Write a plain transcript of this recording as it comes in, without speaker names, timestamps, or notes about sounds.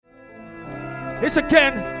It's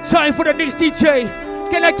again time for the next DJ.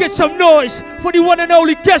 Can I get some noise for the one and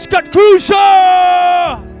only Casketkrusher?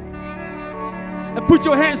 And put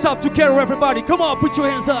your hands up together, everybody. Come on, put your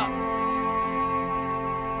hands up.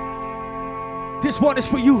 This one is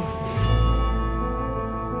for you.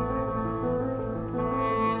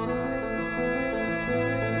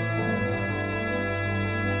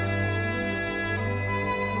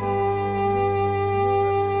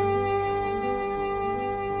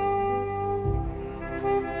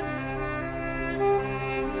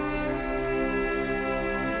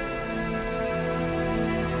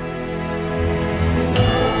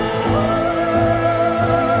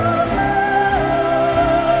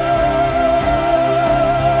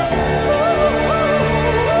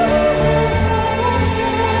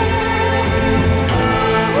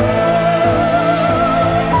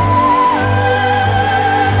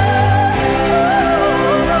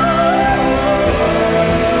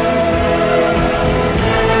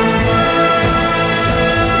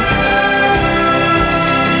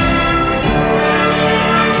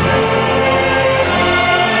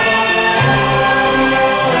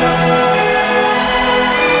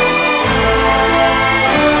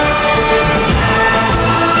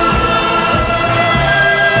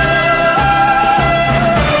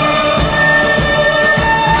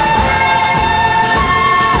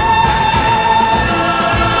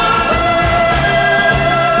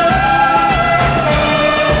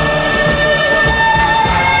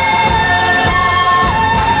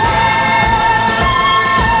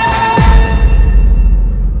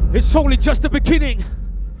 It's only just the beginning.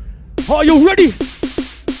 Are you ready?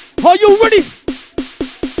 Are you ready?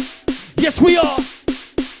 Yes, we are.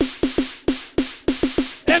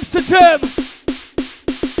 Amsterdam.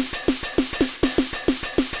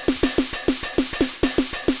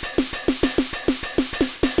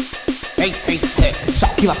 Hey,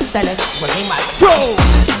 shock you up, tell it. Well, he might go.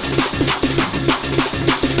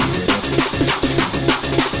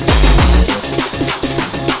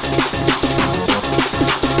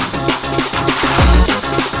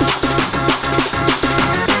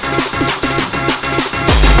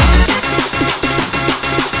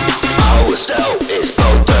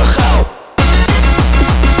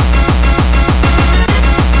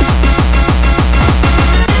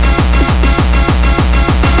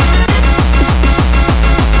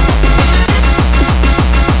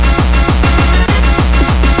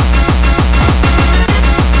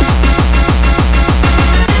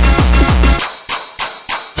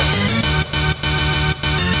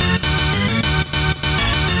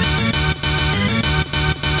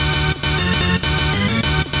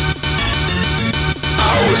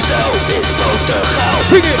 Ouwe Stijl is Botergeil.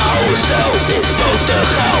 Sing it. Ouwe Stijl is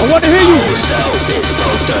Botergeil. I want to hear you. Ouwe Stijl is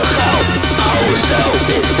Botergeil. Ouwe Stijl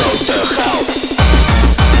is Botergeil.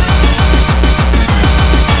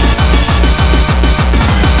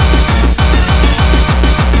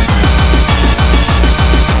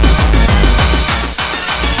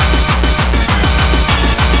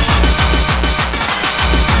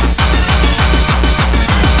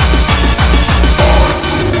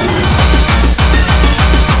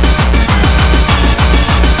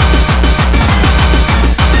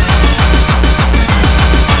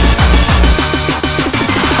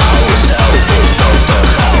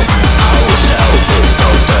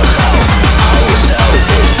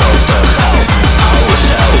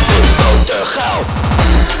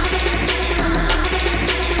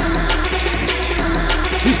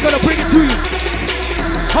 He's gonna bring it to you.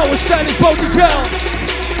 Ouwe Stijl is Botergeil.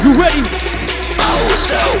 You ready? Ouwe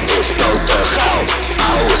Stijl is Botergeil.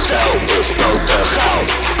 Ouwe Stijl is Botergeil.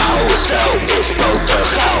 Ouwe Stijl is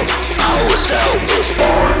Botergeil. Ouwe Stijl is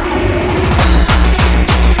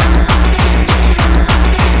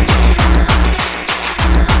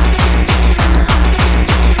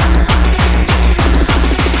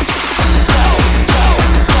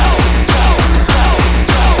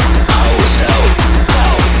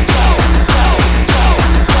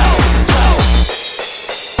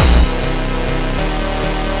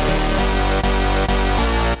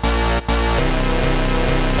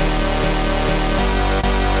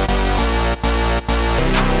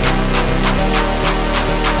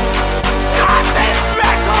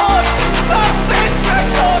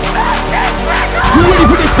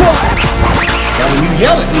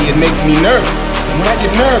Yell at me, it makes me nervous. And when I get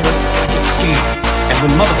nervous, I get scared. And when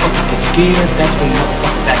motherfuckers get scared, that's when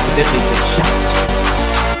motherfuckers accidentally get shot.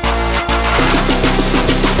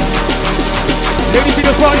 Ladies in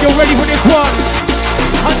the front, you're ready for this one.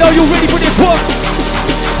 I know you're ready for this one.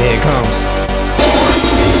 Here it comes.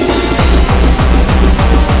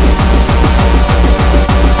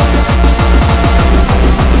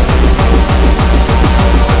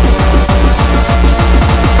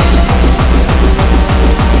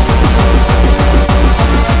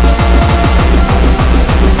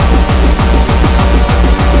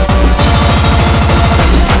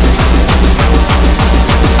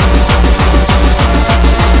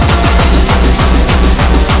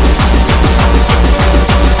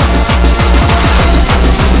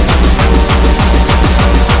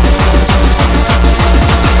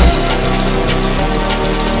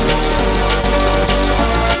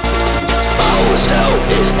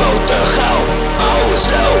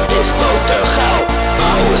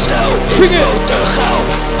 Sing it. Botergeil.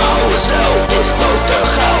 Ouwe Stijl is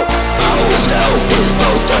Botergeil. Ouwe Stijl is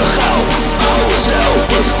Botergeil. Ouwe Stijl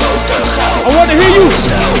is Botergeil. I want to hear you. Ouwe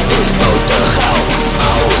Stijl is Botergeil.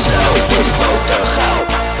 Ouwe Stijl is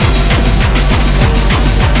Botergeil.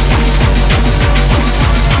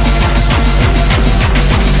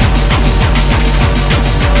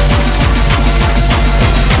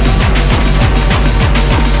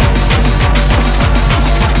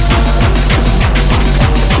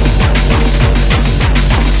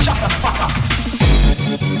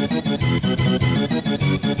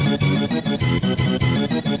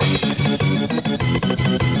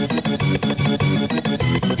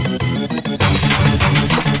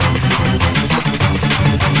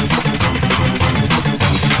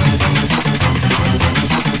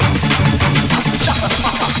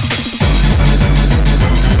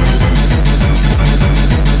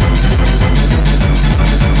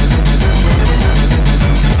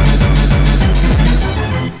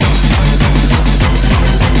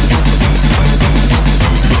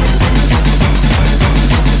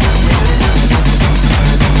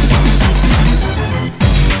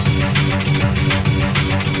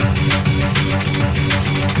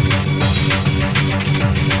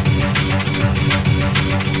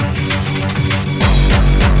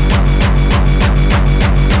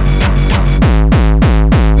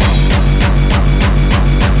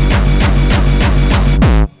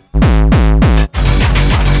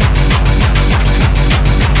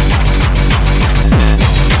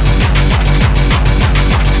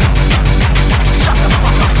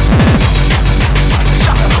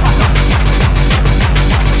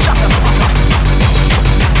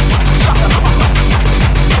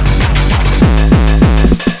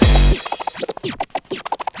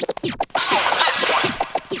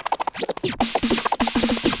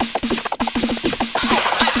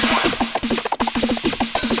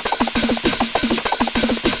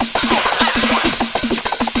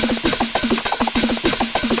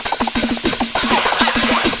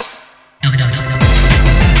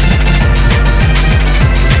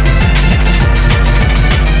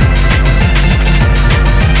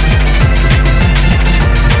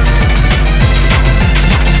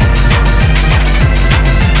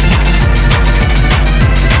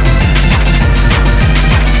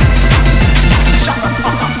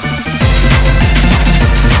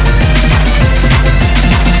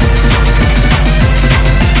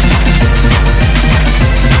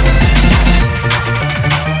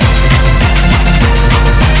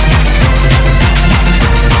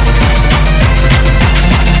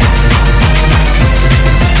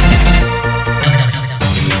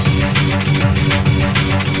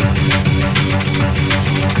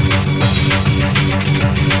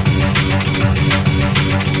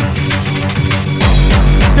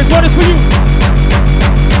 one is for you.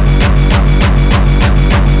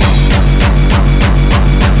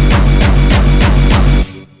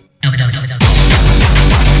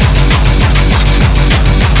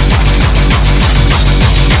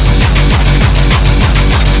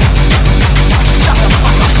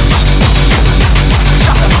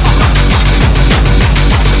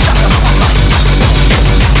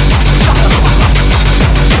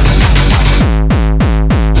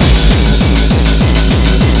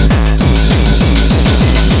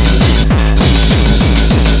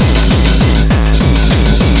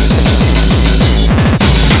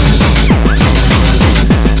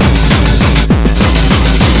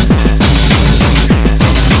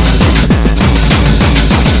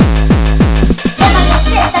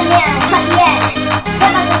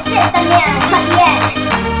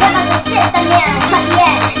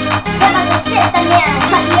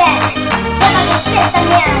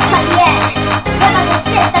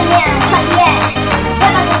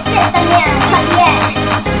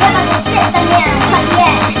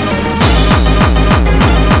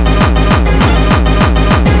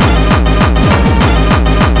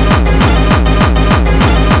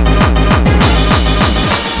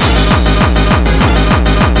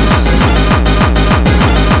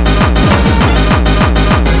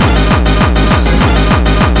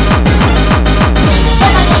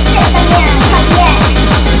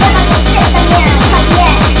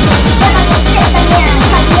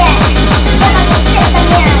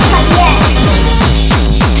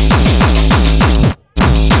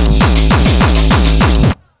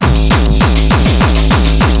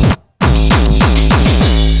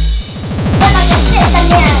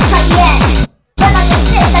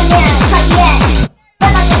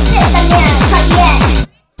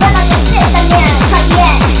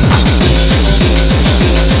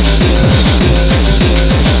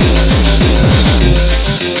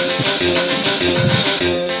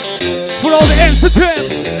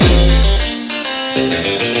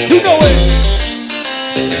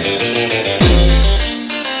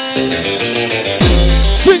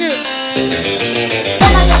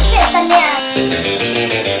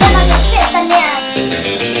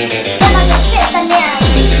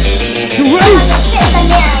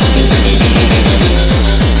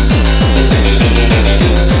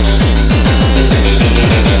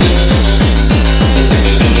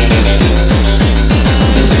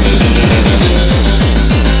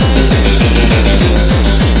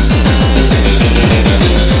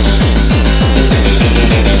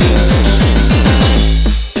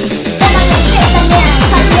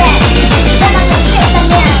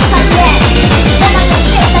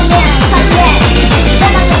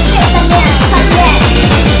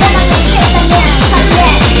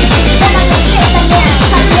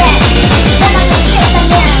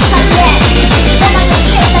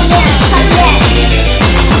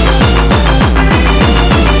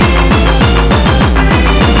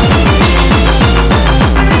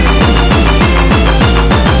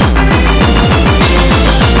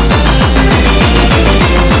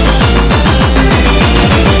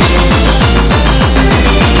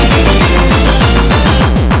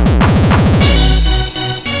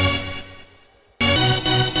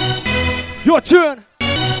 Your turn.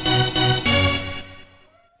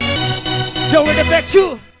 Joe in the back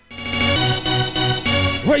too.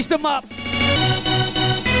 Raise them up.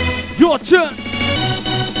 Your turn.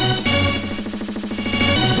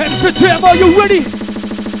 Amsterdam, are you ready?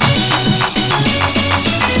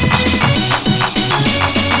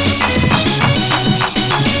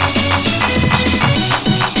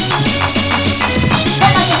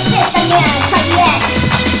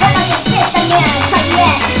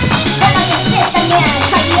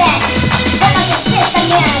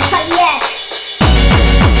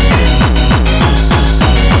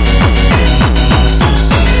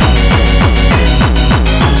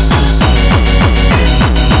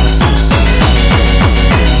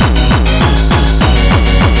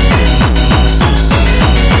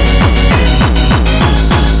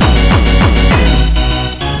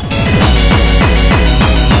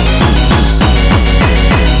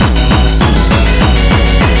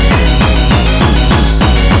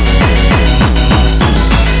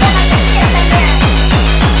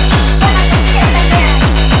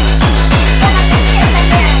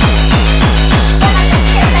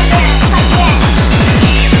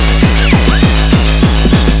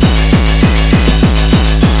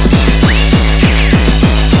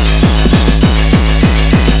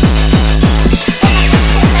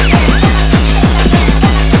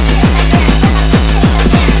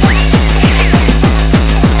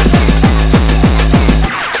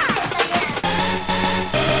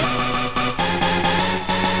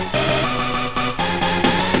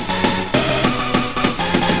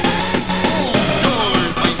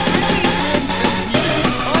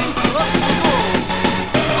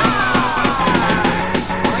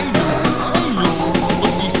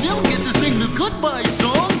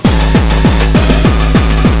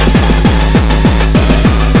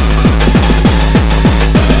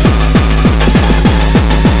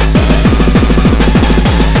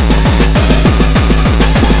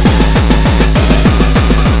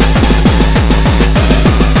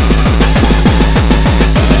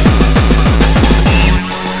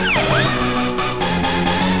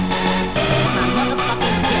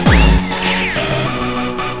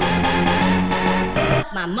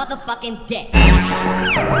 Motherfucking dick.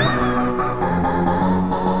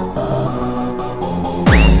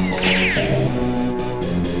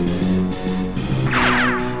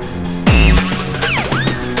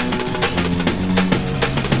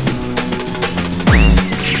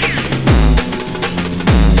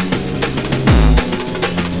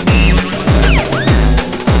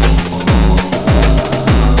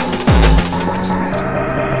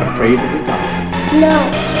 Afraid of the dark? No,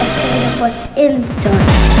 afraid of what's in the dark.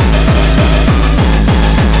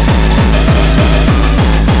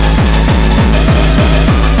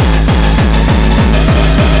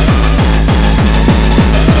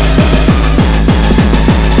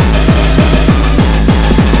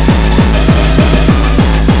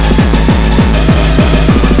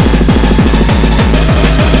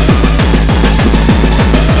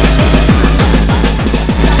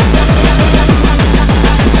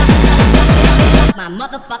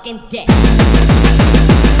 Motherfucking dick.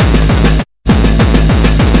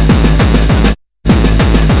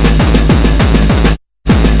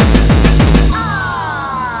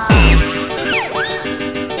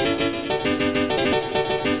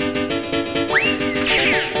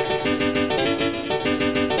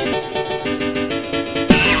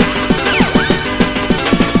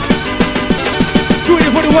 Doing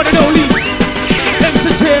it for the one and only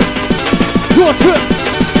Amsterdam. Your turn.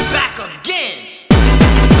 Back again.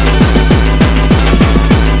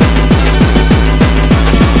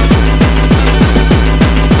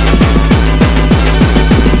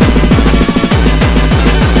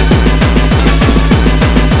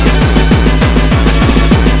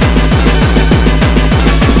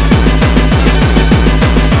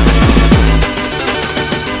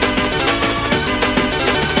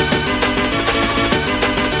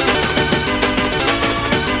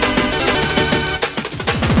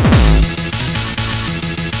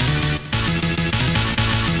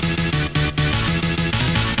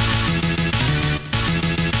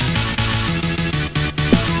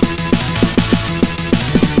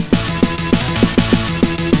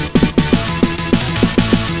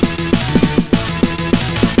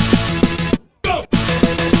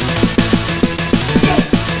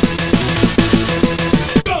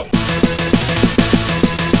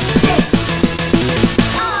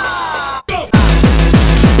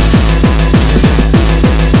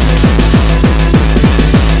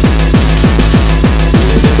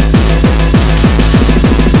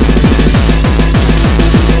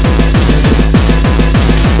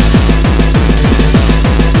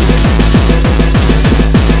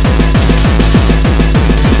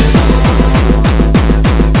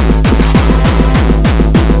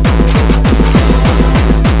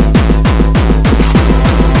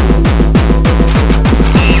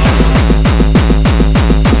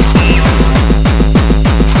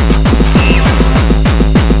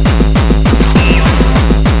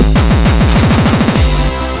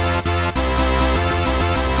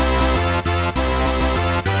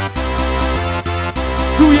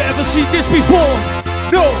 Do you ever see this before?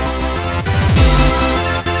 No.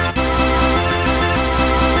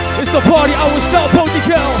 It's the party, Ouwe Stijl,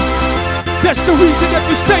 Botergeil. That's the reason that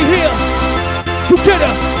we stay here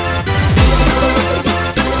together.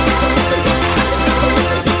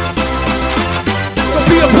 So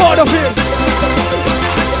be a part of it.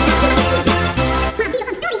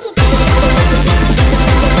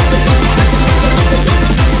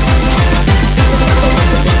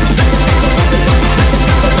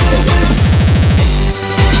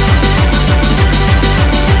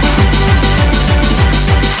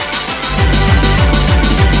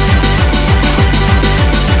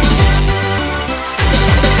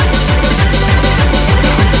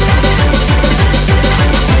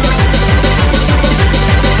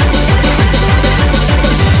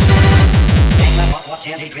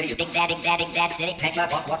 Take my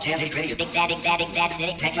boss, watch him, he's pretty. Big daddy, daddy,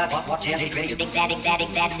 daddy, take my boss, watch him, he's pretty. Big daddy, daddy,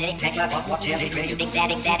 daddy, take my boss, watch him, he's pretty. Big daddy,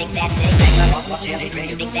 daddy, daddy, take my boss, watch him, he's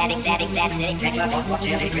pretty. Big daddy, daddy, daddy, take my boss, watch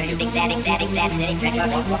him, he's pretty. Big daddy, daddy, daddy, take my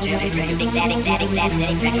boss, watch him, he's pretty. Big daddy, daddy,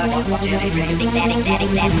 daddy, take my boss, watch him, he's pretty. Big daddy, daddy, daddy, take my boss, watch him, he's pretty. Big daddy, daddy,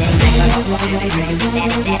 daddy, take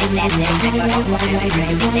my boss, watch him, he's pretty. Big daddy, daddy, daddy, take my boss, watch him, he's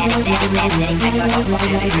pretty. Big daddy, daddy, daddy, take my boss, watch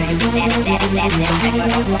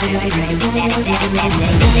him, he's pretty. Big daddy, daddy, daddy,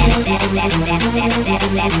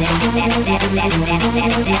 big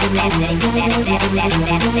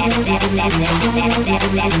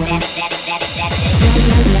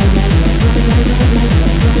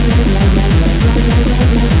daddy, daddy, daddy, daddy, daddy, daddy,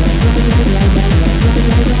 daddy,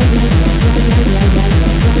 big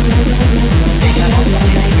daddy, daddy, daddy, daddy, daddy, daddy, daddy.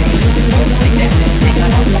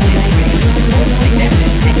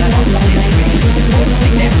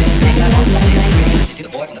 To the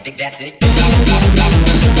boy from the big bad city.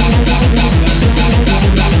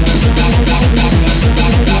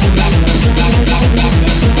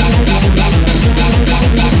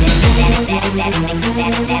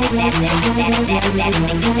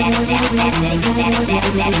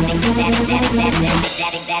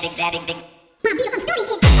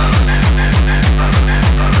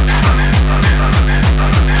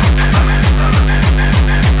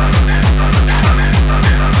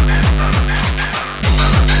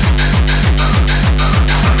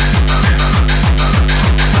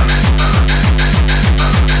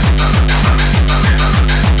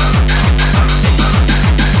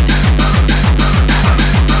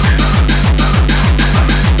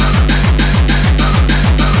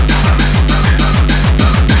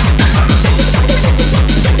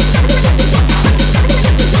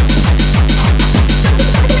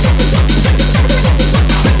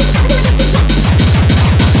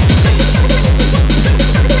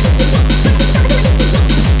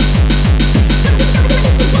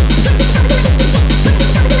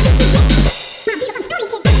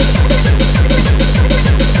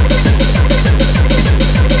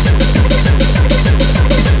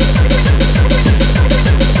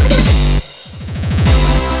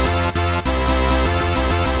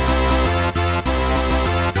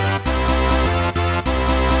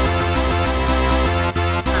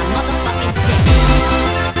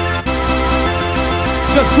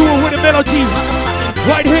 Just do it with a melody.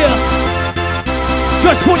 Right here.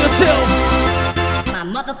 Just for yourself. My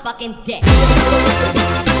motherfucking dick.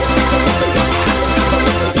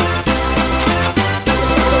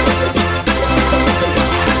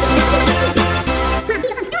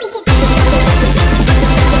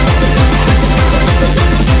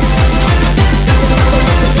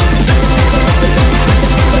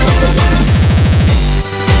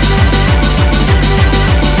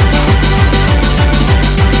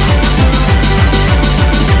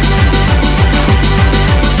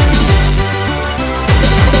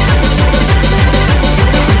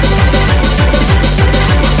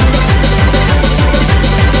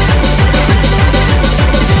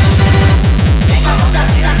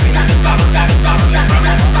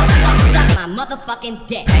 Motherfucking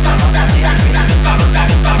dick. My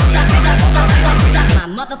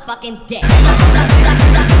motherfucking dick.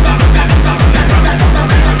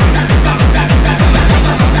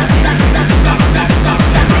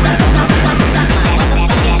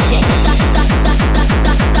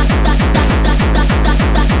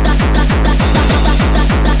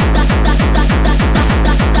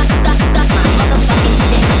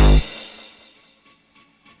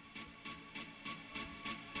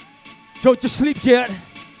 Don't you sleep yet.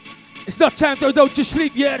 It's not time to don't you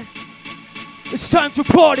sleep yet. It's time to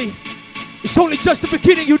party. It's only just the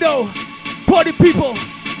beginning, you know. Party people,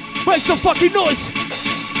 make some fucking noise.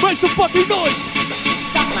 Make some fucking noise.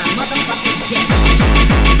 Suck my motherfucking dick.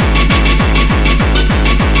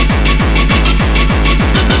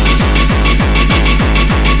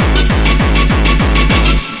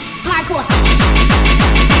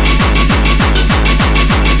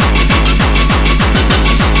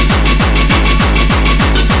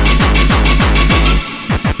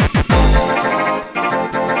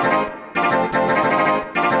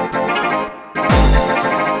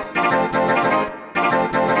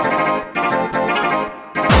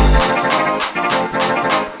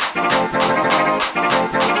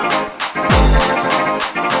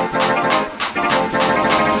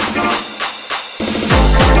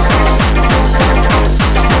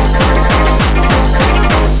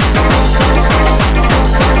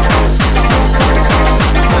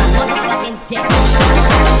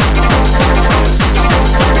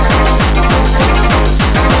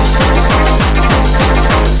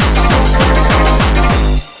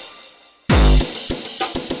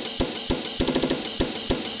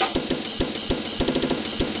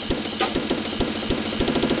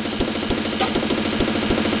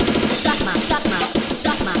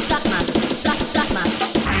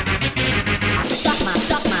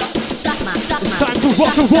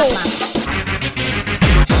 rock and roll.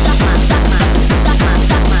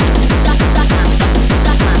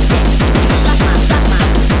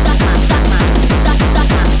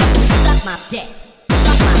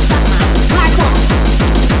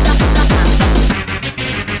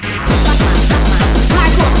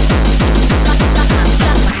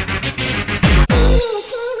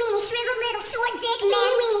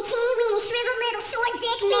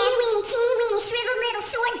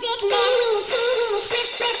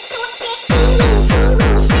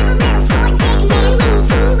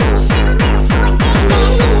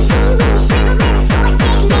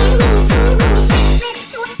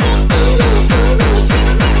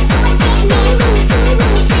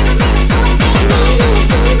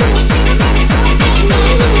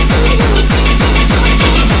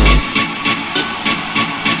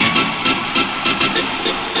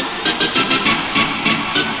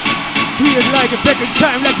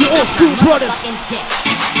 Time like the old school brothers.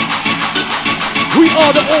 We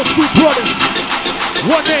are the old school brothers.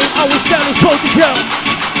 One name, Ouwe Stijl is Botergeil.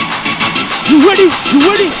 You ready? You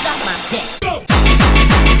ready?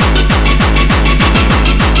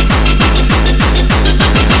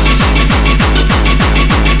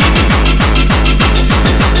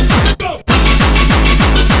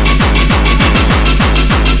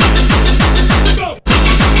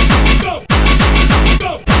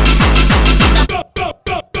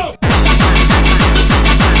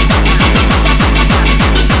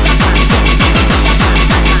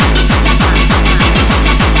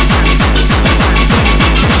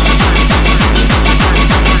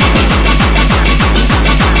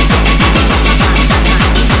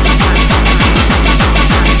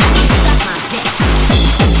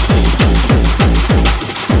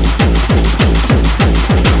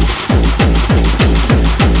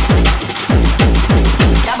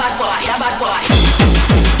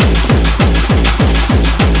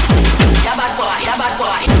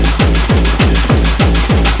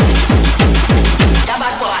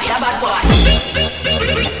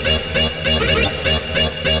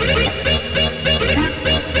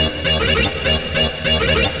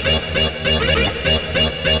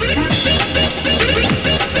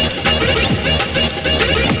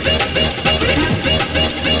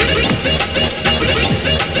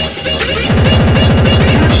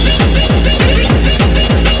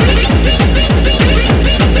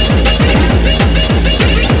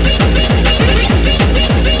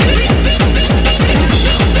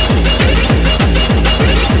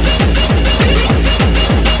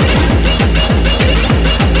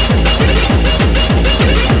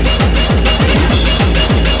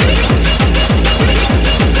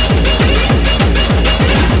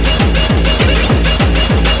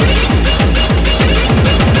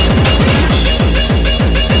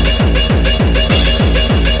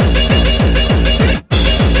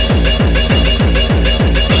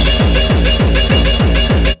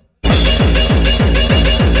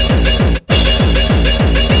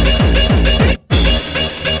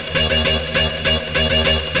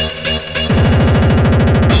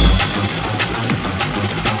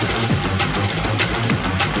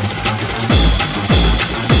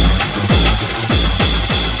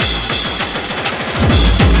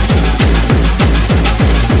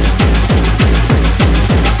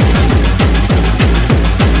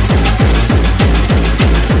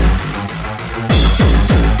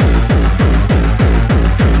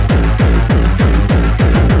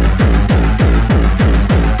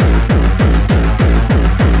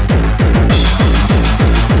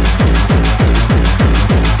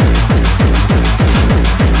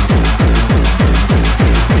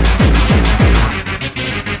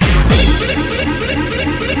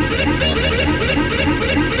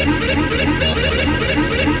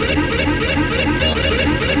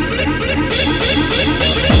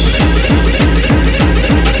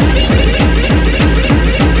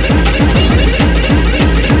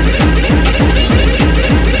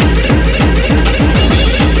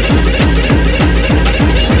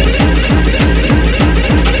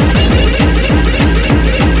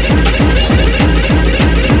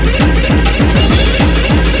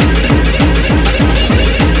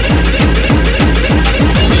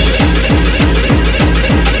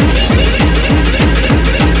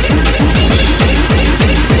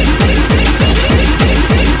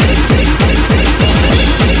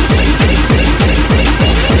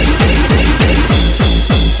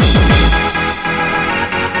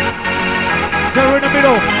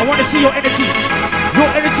 see your energy. Your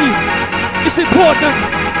energy is important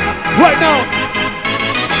right now.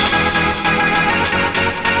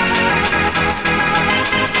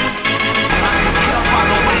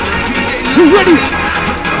 You ready?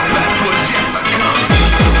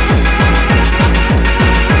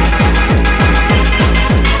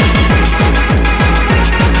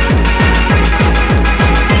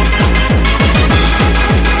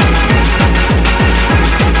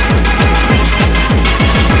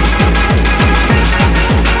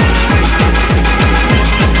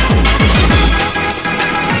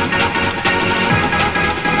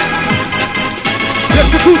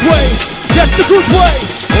 good way. That's the good way.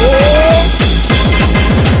 Oh.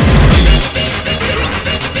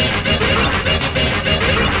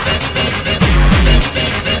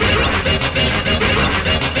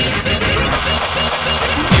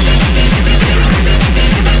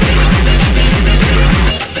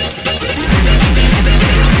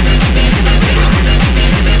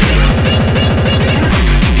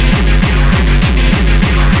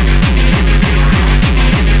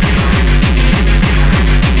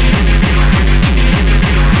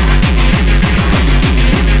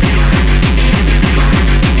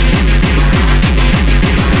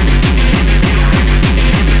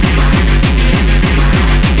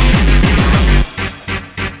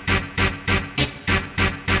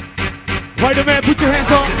 Spider-Man, put your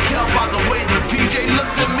hands up. I could tell by the way the DJ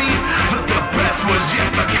looked at me that the best was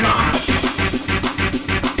yet to come.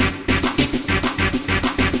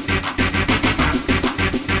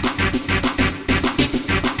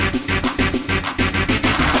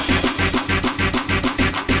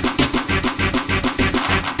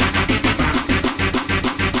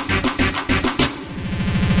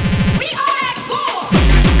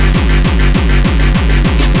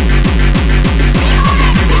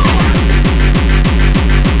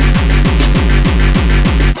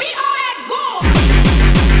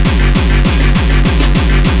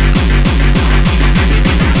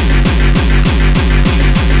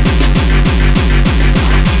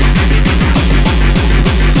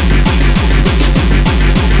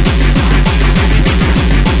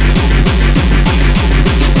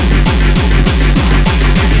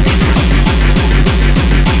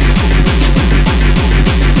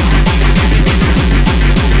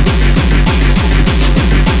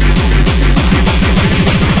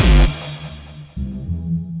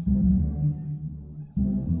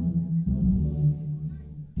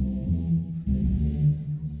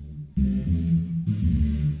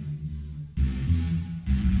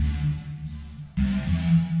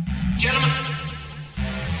 Gentlemen,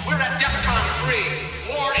 we're at DEFCON 3.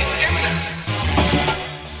 War is imminent.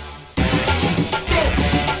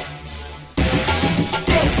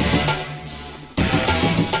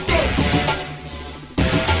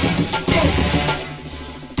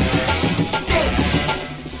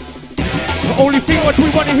 The only thing what we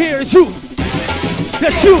want to hear is you.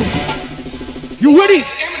 That's you. You ready?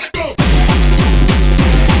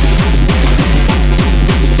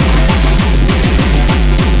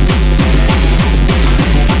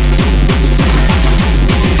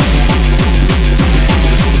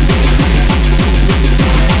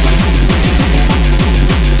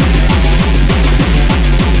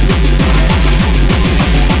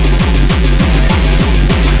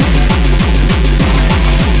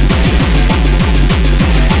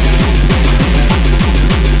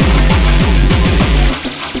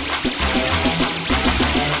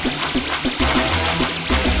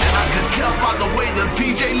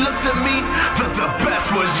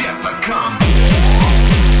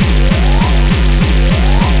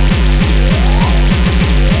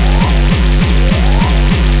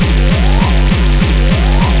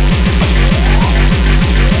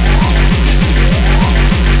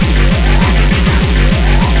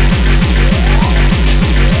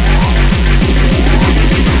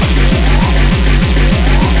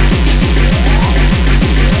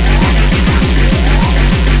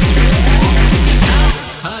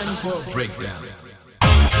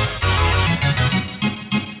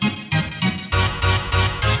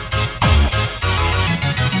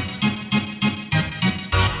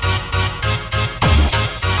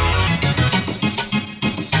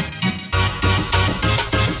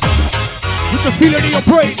 Feel it in your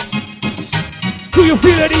brain. Do you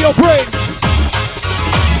feel it in your brain?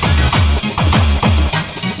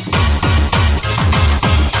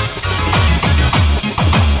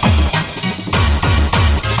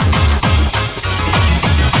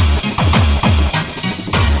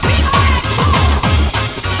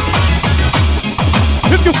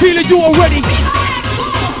 If you feel it, you are ready.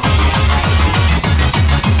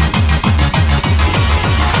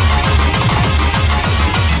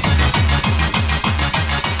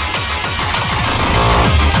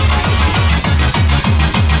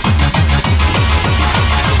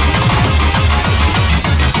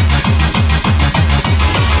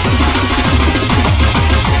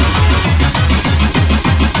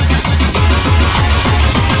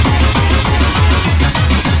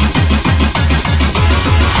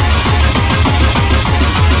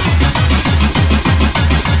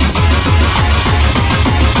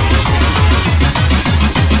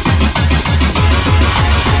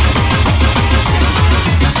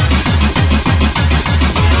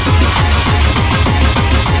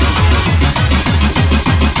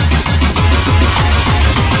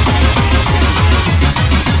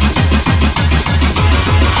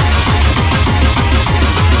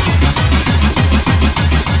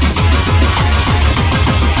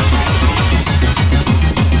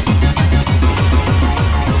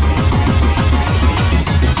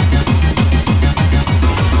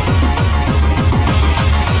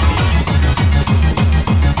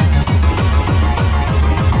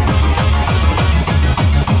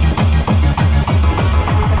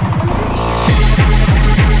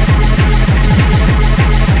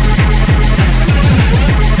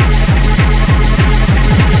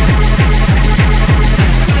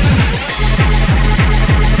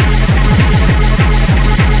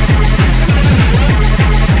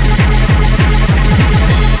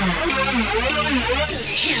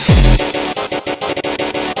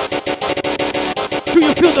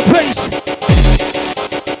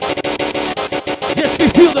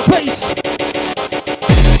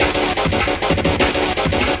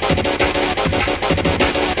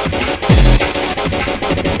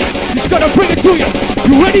 to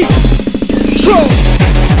you. You ready? Go!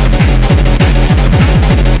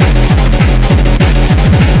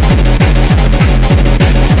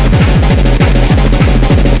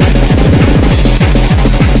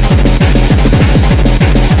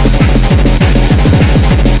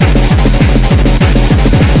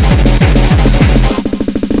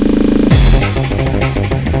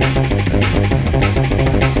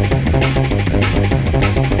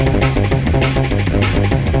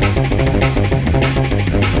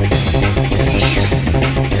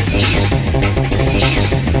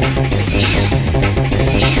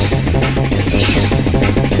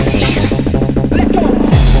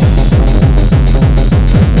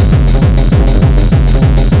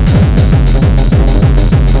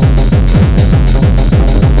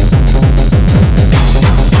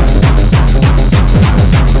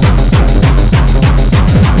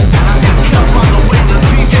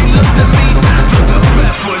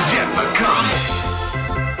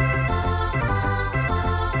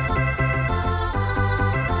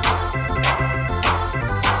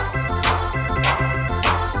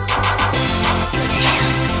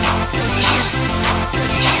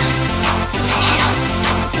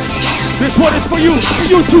 This one is for you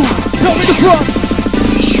two. Tell me the front.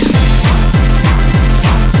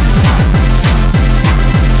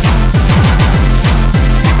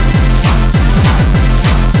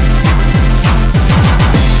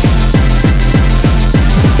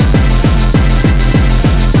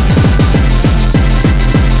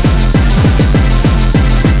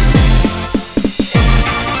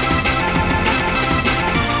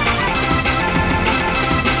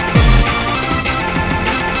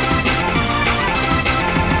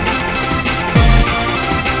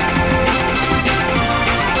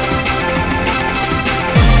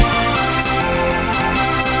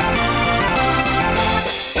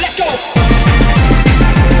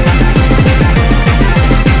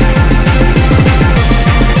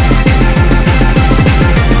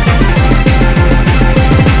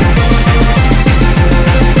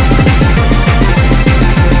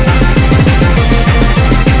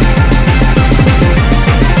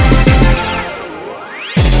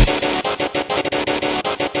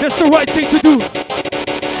 That's the right thing to do.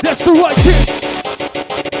 That's the right thing.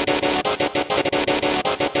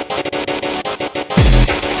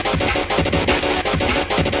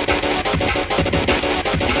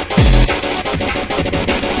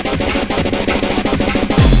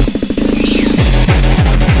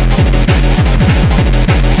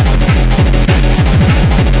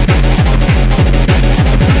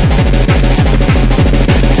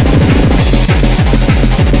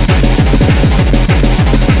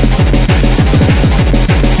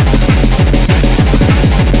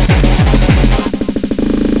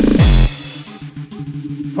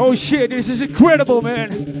 Oh shit, this is incredible,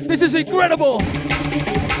 man. This is incredible.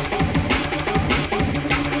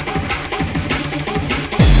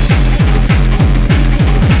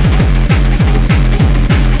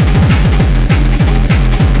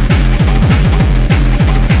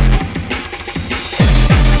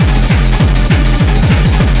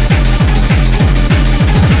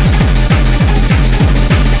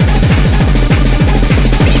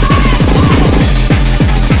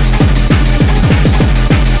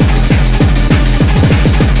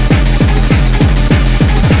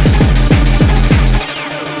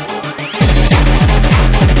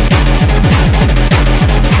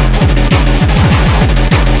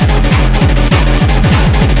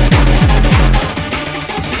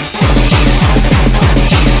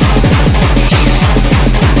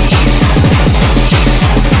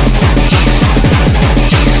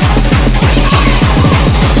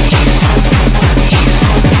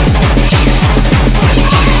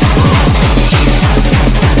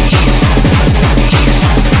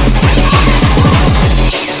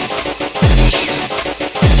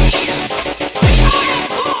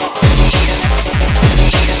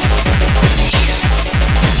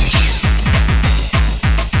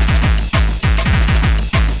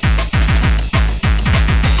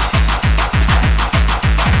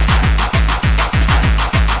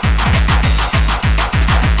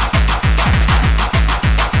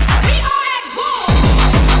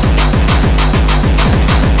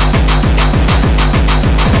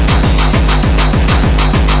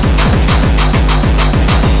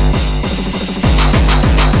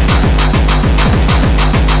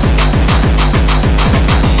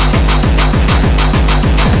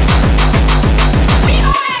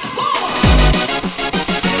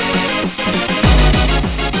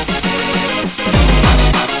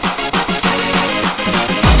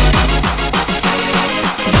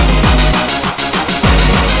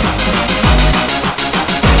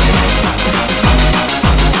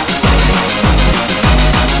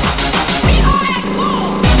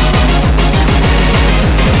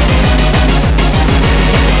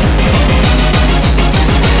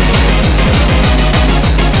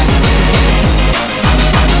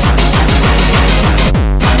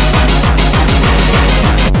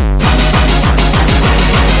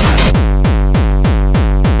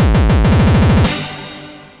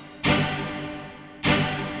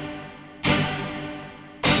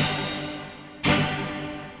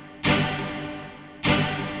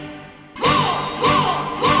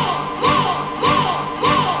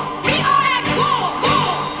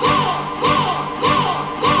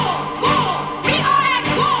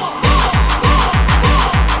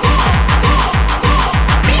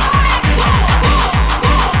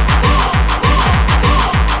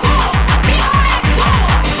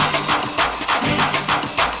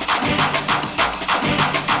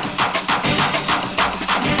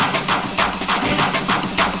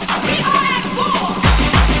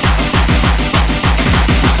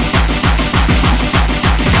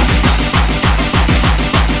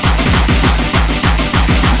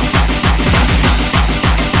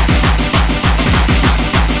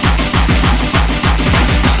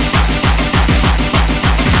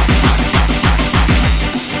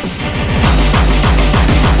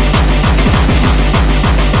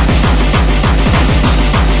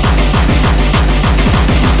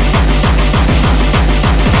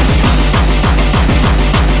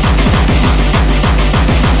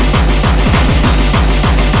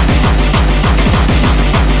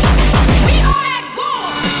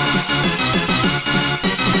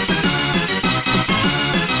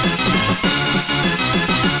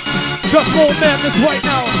 more madness right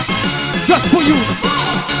now. Just for you.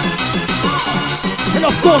 And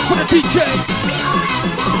of course for the DJ.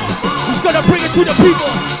 He's gonna bring it to the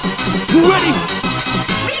people. You ready?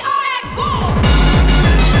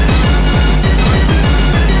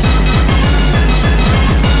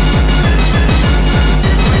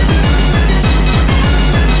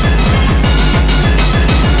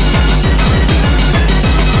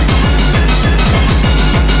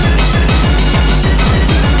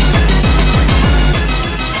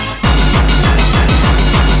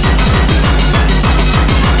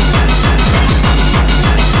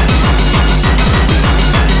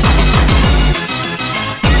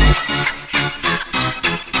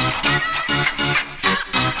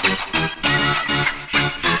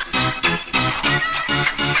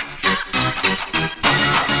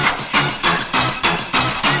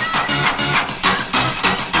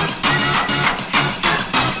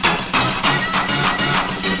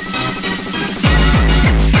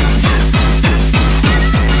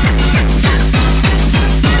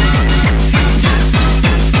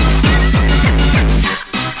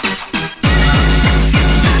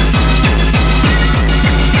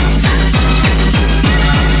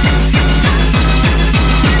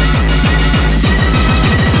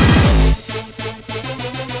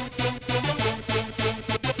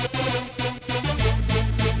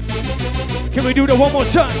 Can we do that one more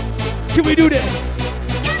time? Can we do that?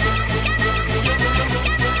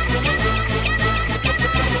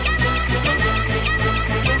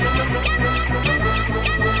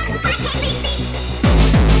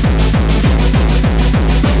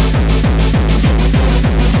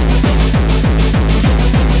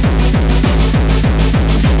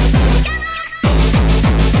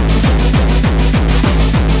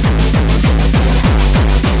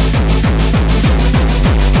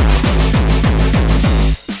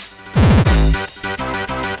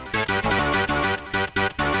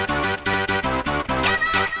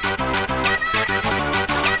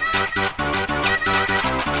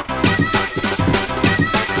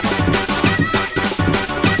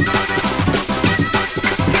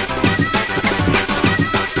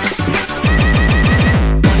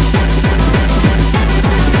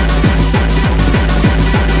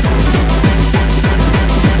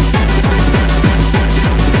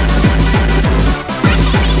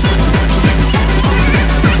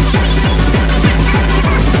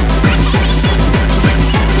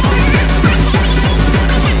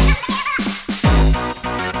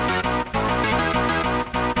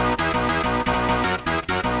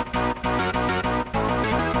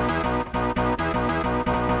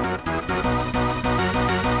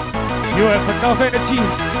 You have enough energy,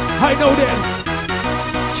 I know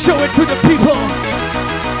that. Show it to the people.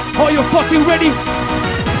 Are you fucking ready?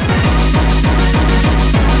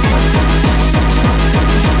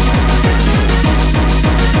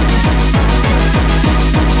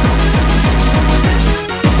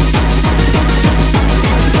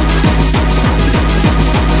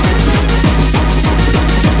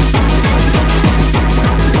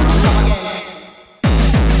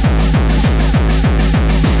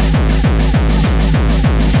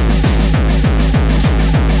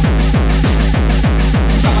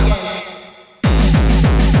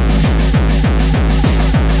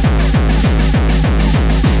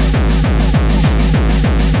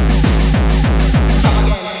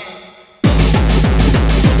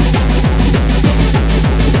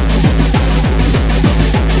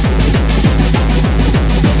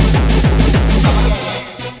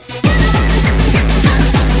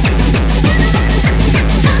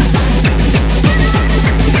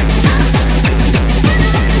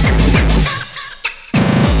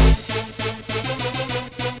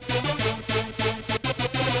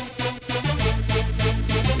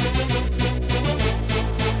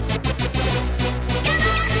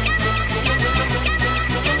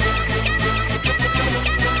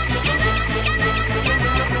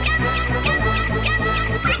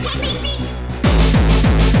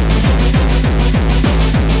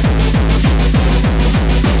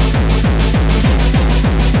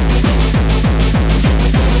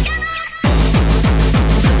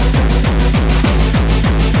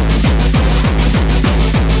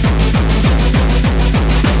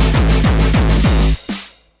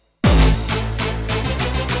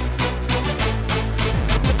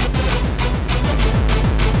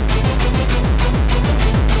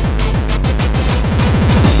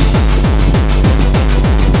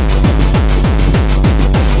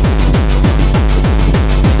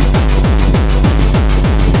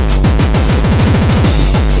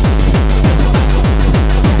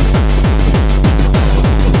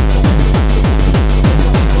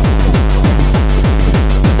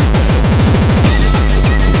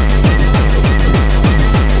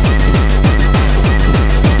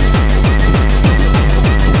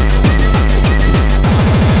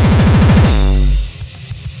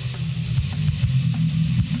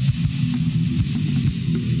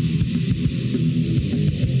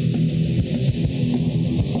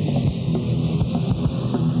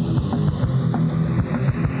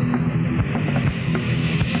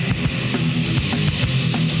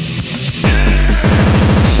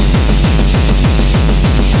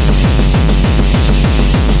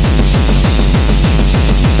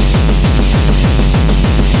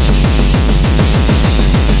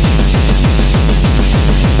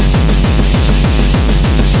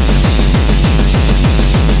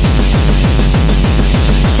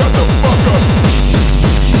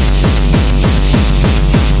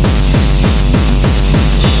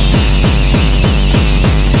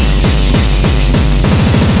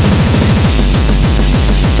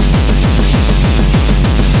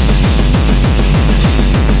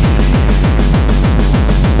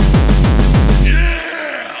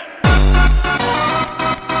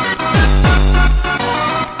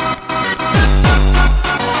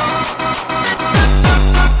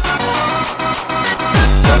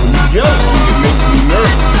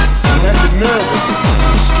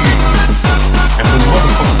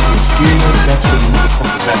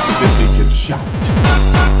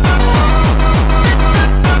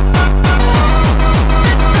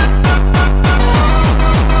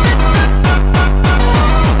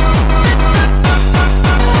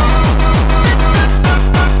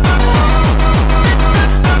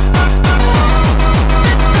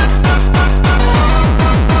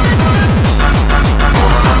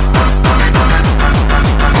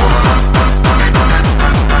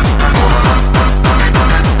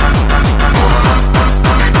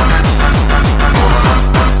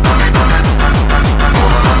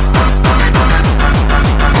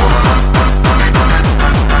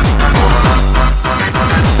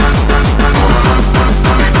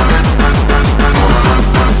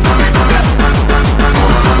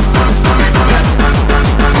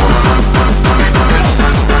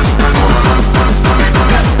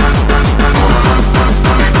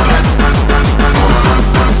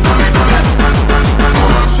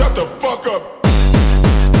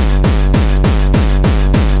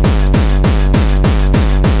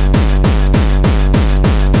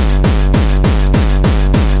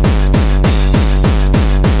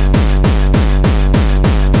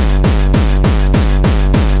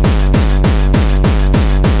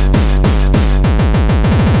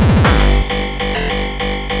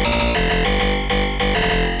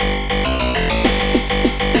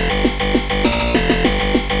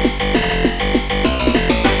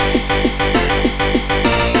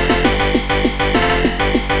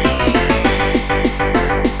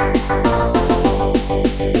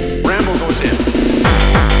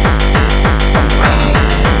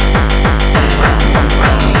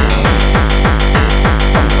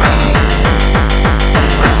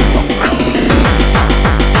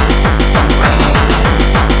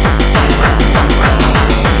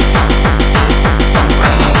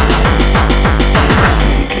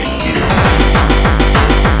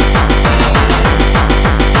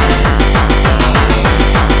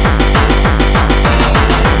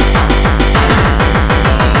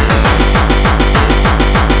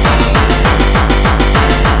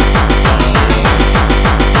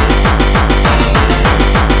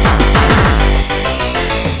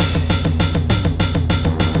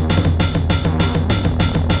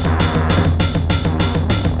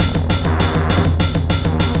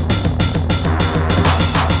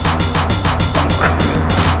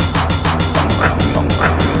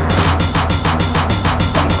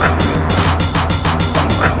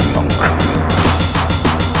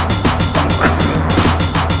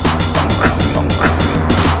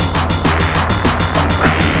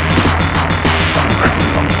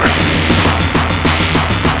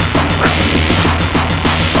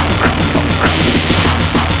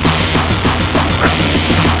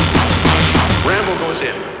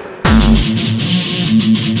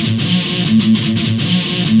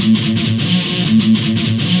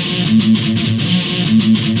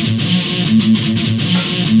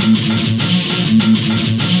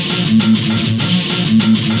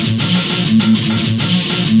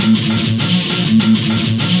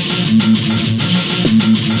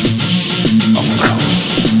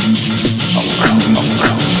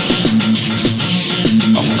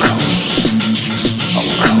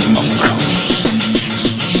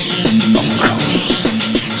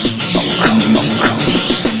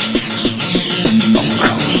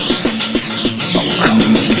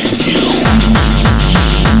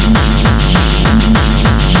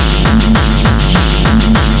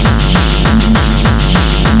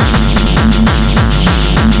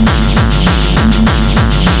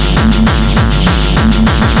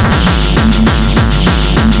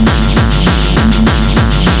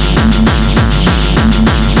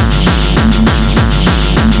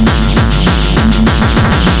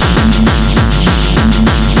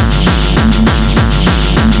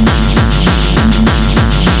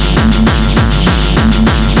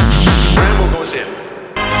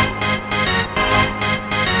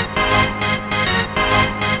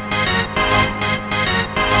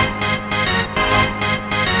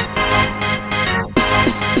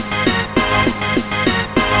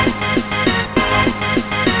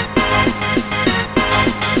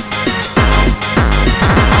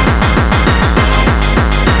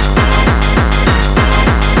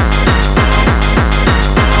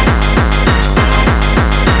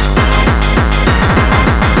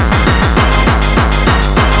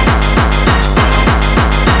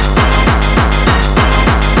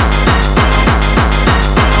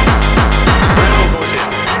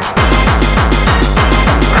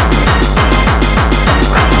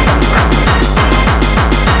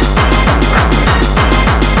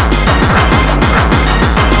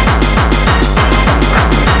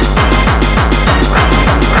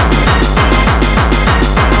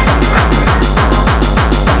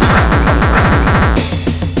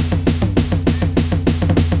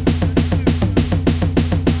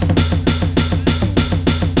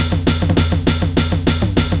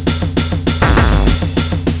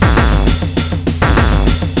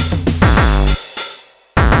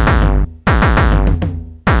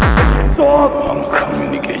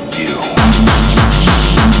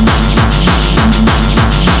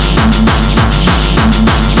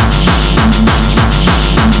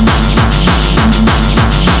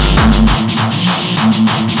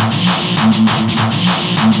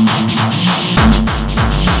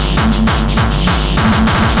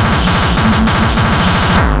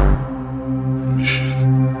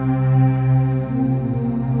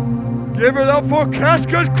 Give it up for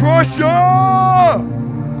Casketkrusher!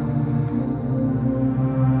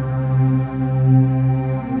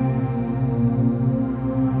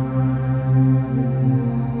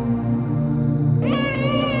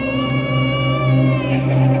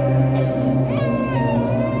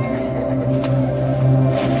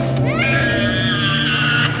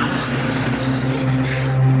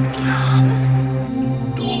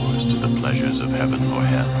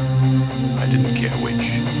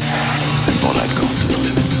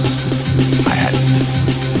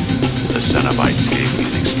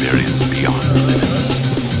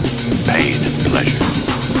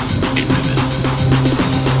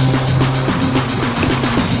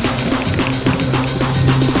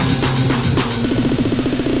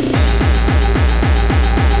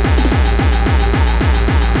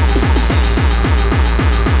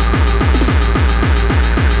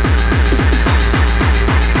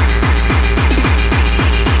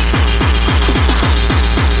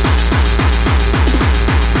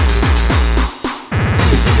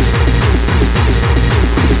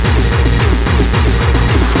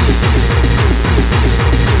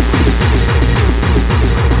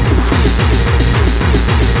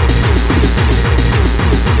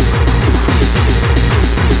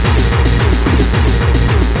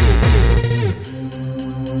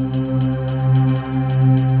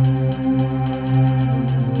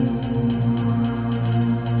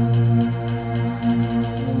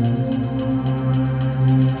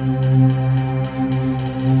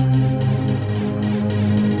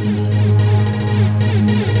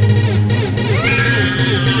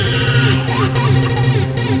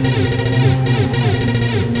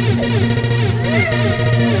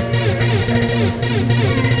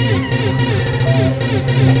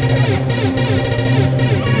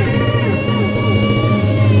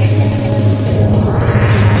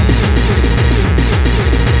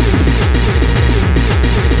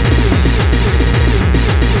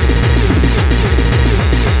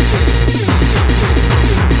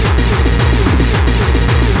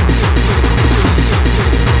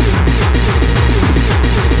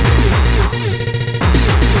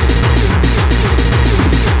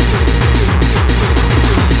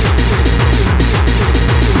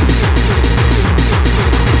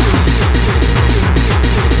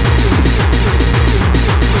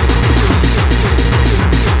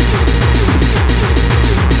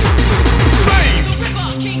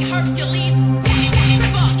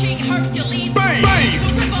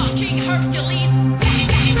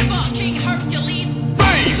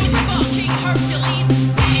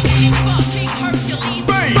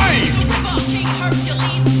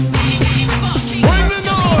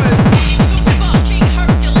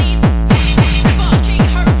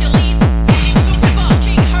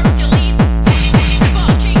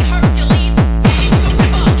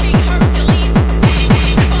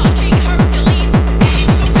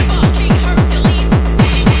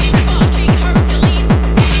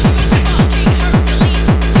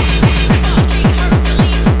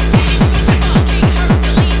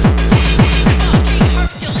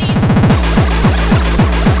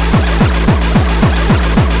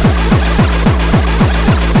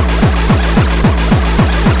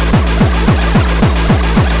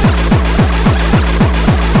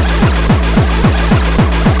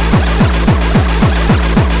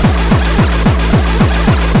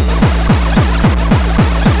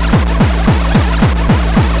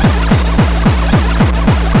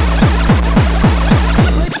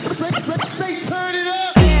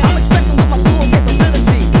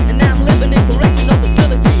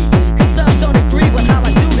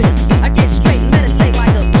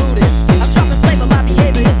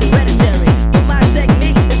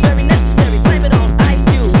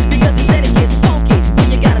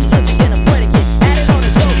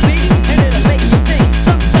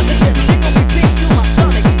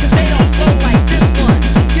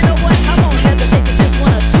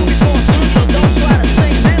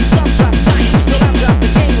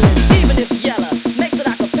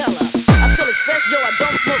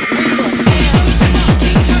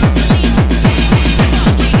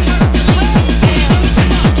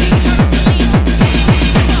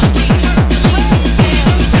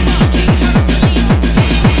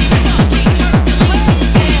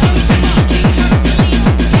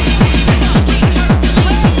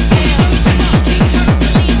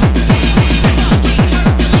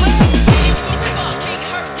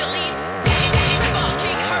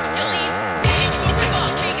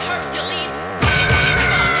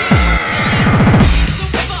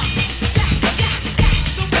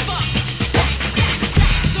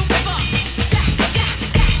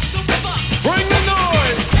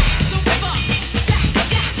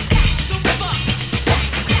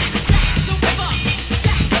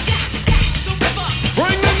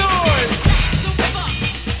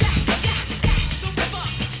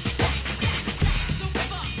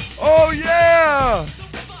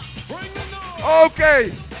 Oké.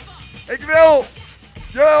 Ik wil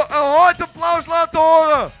je een hard applaus laten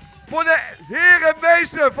horen voor de heer en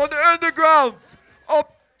meester van de underground. Op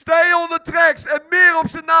 200 tracks en meer op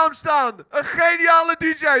zijn naam staan. Een geniale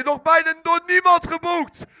DJ, nog bijna door niemand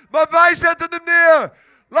geboekt. Maar wij zetten hem neer.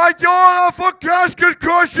 Laat je horen voor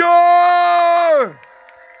Casketkrusher!